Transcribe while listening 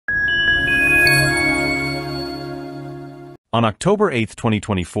On October 8,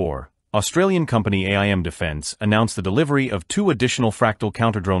 2024, Australian company AIM Defence announced the delivery of 2 additional Fractl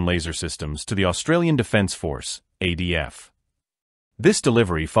counter-drone laser systems to the Australian Defence Force, ADF. This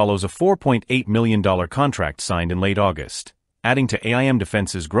delivery follows a $4.8 million contract signed in late August, adding to AIM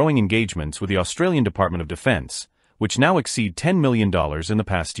Defence's growing engagements with the Australian Department of Defence, which now exceed $10 million in the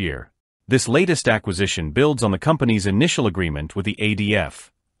past year. This latest acquisition builds on the company's initial agreement with the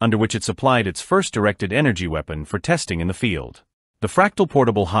ADF, under which it supplied its first directed energy weapon for testing in the field. The Fractl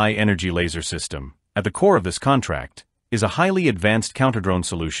Portable High-Energy Laser System, at the core of this contract, is a highly advanced counter-drone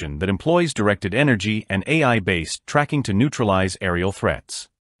solution that employs directed energy and AI-based tracking to neutralize aerial threats.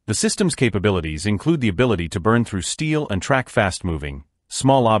 The system's capabilities include the ability to burn through steel and track fast-moving,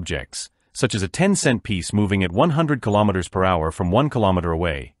 small objects, such as a 10-cent piece moving at 100 km per hour from 1 kilometer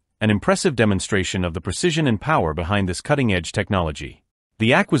away, an impressive demonstration of the precision and power behind this cutting-edge technology.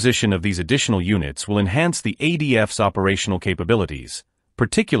 The acquisition of these additional units will enhance the ADF's operational capabilities,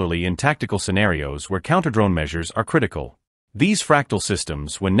 particularly in tactical scenarios where counter-drone measures are critical. These Fractl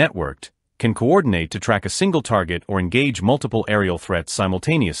systems, when networked, can coordinate to track a single target or engage multiple aerial threats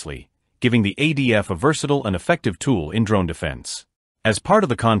simultaneously, giving the ADF a versatile and effective tool in drone defense. As part of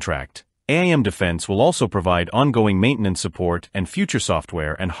the contract, AIM Defence will also provide ongoing maintenance support and future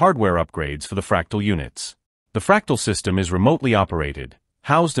software and hardware upgrades for the Fractl units. The Fractl system is remotely operated,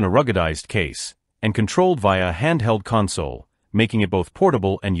 housed in a ruggedized case, and controlled via a handheld console, making it both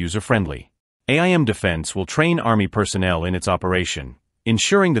portable and user-friendly. AIM Defence will train Army personnel in its operation,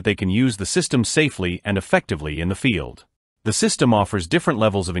 ensuring that they can use the system safely and effectively in the field. The system offers different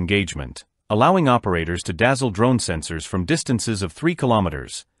levels of engagement, allowing operators to dazzle drone sensors from distances of 3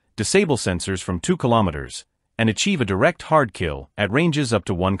 kilometers, disable sensors from 2 kilometers, and achieve a direct hard kill at ranges up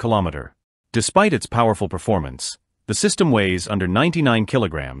to 1 kilometer. Despite its powerful performance, the system weighs under 99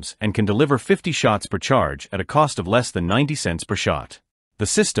 kilograms and can deliver 50 shots per charge at a cost of less than 90 cents per shot. The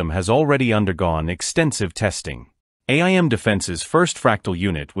system has already undergone extensive testing. AIM Defence's first Fractl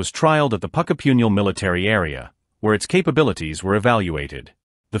unit was trialed at the Puckapunyal Military Area, where its capabilities were evaluated.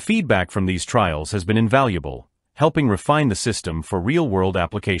 The feedback from these trials has been invaluable, helping refine the system for real-world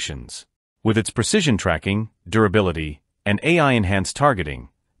applications. With its precision tracking, durability, and AI-enhanced targeting,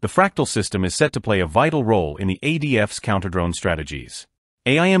 the Fractl system is set to play a vital role in the ADF's counter-drone strategies.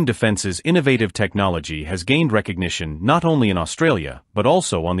 AIM Defence's innovative technology has gained recognition not only in Australia but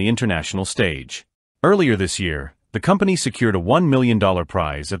also on the international stage. Earlier this year, the company secured a $1 million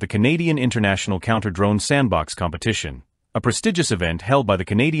prize at the Canadian International Counter-Drone Sandbox Competition, a prestigious event held by the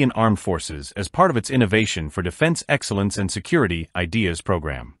Canadian Armed Forces as part of its Innovation for Defence Excellence and Security Ideas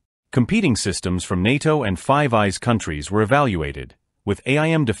program. Competing systems from NATO and Five Eyes countries were evaluated, with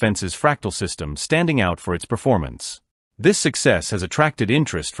AIM Defence's Fractl system standing out for its performance. This success has attracted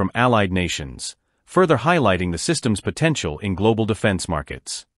interest from allied nations, further highlighting the system's potential in global defense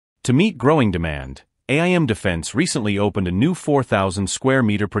markets. To meet growing demand, AIM Defence recently opened a new 4,000 square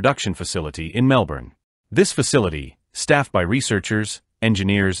meter production facility in Melbourne. This facility, staffed by researchers,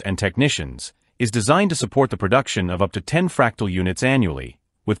 engineers, and technicians, is designed to support the production of up to 10 Fractl units annually,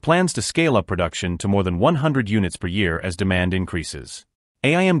 with plans to scale up production to more than 100 units per year as demand increases.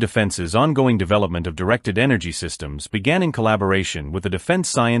 AIM Defence's ongoing development of directed energy systems began in collaboration with the Defence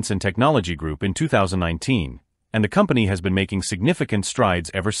Science and Technology Group in 2019, and the company has been making significant strides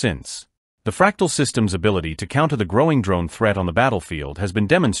ever since. The Fractl system's ability to counter the growing drone threat on the battlefield has been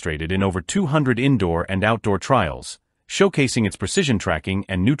demonstrated in over 200 indoor and outdoor trials, showcasing its precision tracking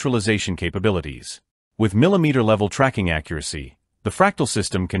and neutralization capabilities. With millimeter-level tracking accuracy, the Fractl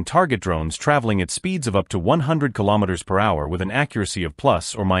system can target drones traveling at speeds of up to 100 km per hour with an accuracy of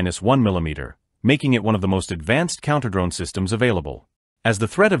plus or minus 1 millimeter, making it one of the most advanced counter-drone systems available. As the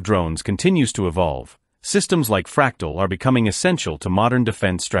threat of drones continues to evolve, systems like Fractl are becoming essential to modern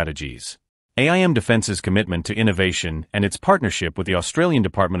defense strategies. AIM Defence's commitment to innovation and its partnership with the Australian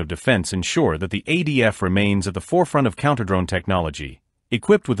Department of Defence ensure that the ADF remains at the forefront of counter-drone technology,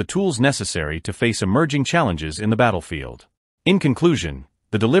 equipped with the tools necessary to face emerging challenges in the battlefield. In conclusion,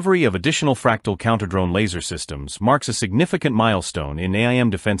 the delivery of additional Fractl counter-drone laser systems marks a significant milestone in AIM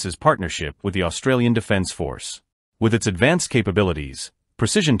Defence's partnership with the Australian Defence Force. With its advanced capabilities,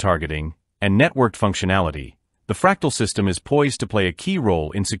 precision targeting, and networked functionality, the Fractl system is poised to play a key role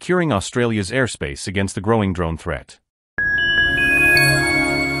in securing Australia's airspace against the growing drone threat.